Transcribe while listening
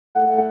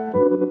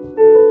I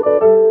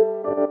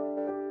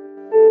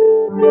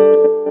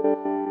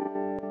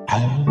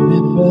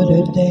remember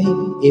the day,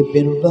 it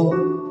been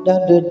long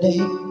down the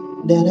day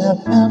that I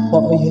found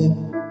for you.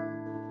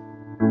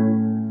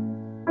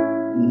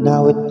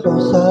 Now it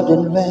goes out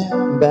and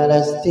ran, but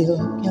I still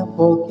can't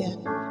forget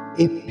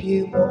if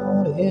you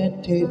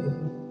wanted to.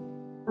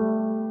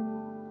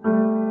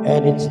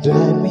 And it's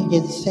driving me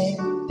insane,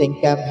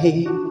 think I'm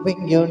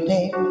hearing your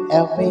name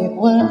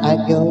everywhere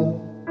I go.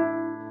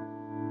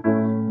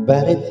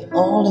 But it's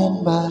all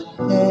in my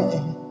head,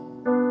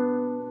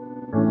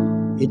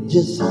 it's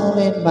just all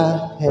in my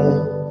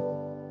head.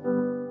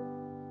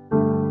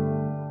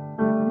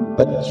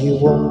 But you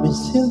won't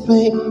miss a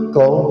break,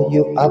 call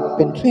you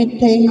up in 3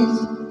 days,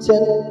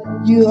 said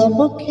you are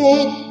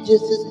okay,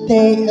 just to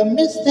stay a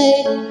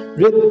mistake.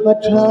 Rip my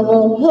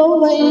trouble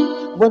away,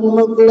 one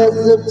more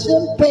glass of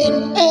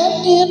champagne,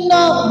 and you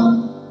know,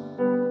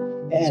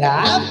 and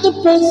I'm the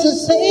first to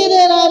say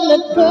that I'm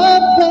not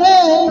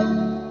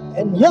perfect,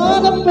 and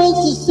you're the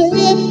first to say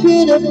if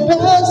you're the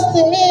best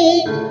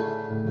thing.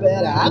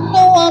 But I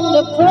know I'm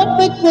the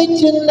perfect way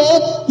to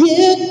let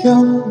you go.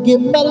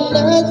 Give my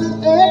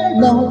last and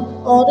no,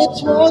 all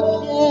it's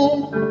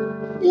working.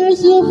 You're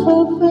so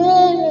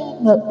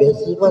perfect. My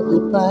best is what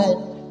you find,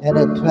 and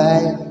I try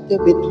to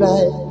be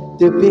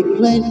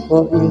great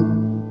for you.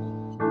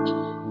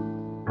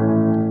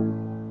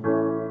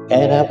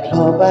 And I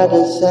plow by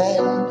the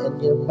side,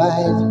 and you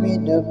reminds me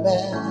no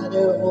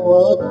matter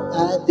what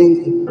I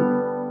do.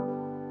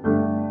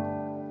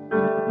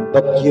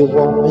 But you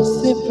won't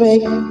miss a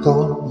break,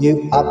 call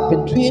you up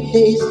in 3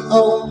 days.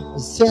 Oh,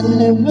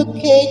 send him a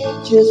cake,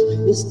 just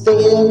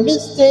stay a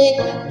mistake.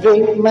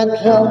 Drink my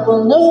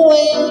trouble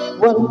away,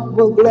 one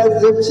more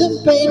glass of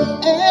champagne,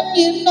 and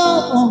you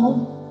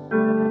know.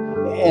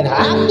 And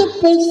I'm the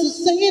first to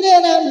say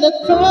that I'm not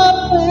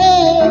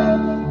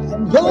perfect,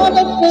 and you're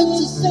the first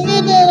to say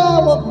that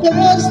I'm a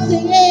best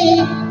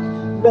thing.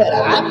 But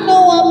I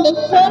know I'm the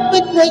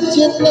perfect way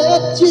to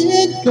let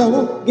you go.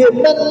 Give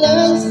my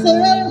last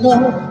and no,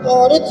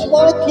 all it's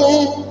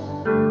working.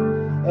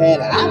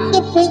 And I'm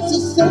the first to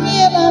say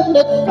it, I'm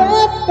the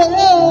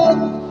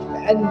perfect,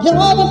 and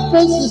you're the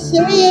first to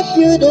say if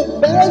you're the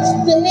best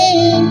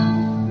thing.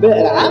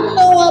 But I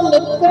know I'm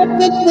the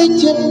perfect way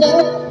to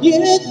let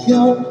you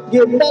go.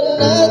 Give my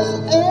last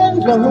and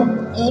no,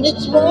 and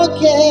it's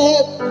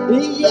working.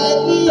 Yeah,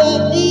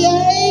 yeah,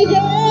 yeah,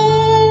 yeah.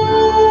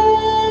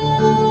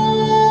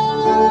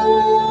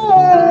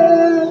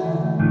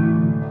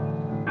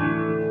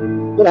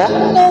 But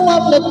I know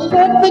I'm the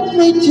perfect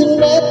way to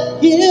let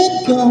you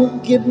go.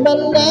 Give my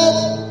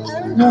last,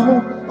 I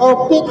know,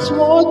 hope it's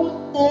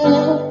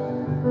working.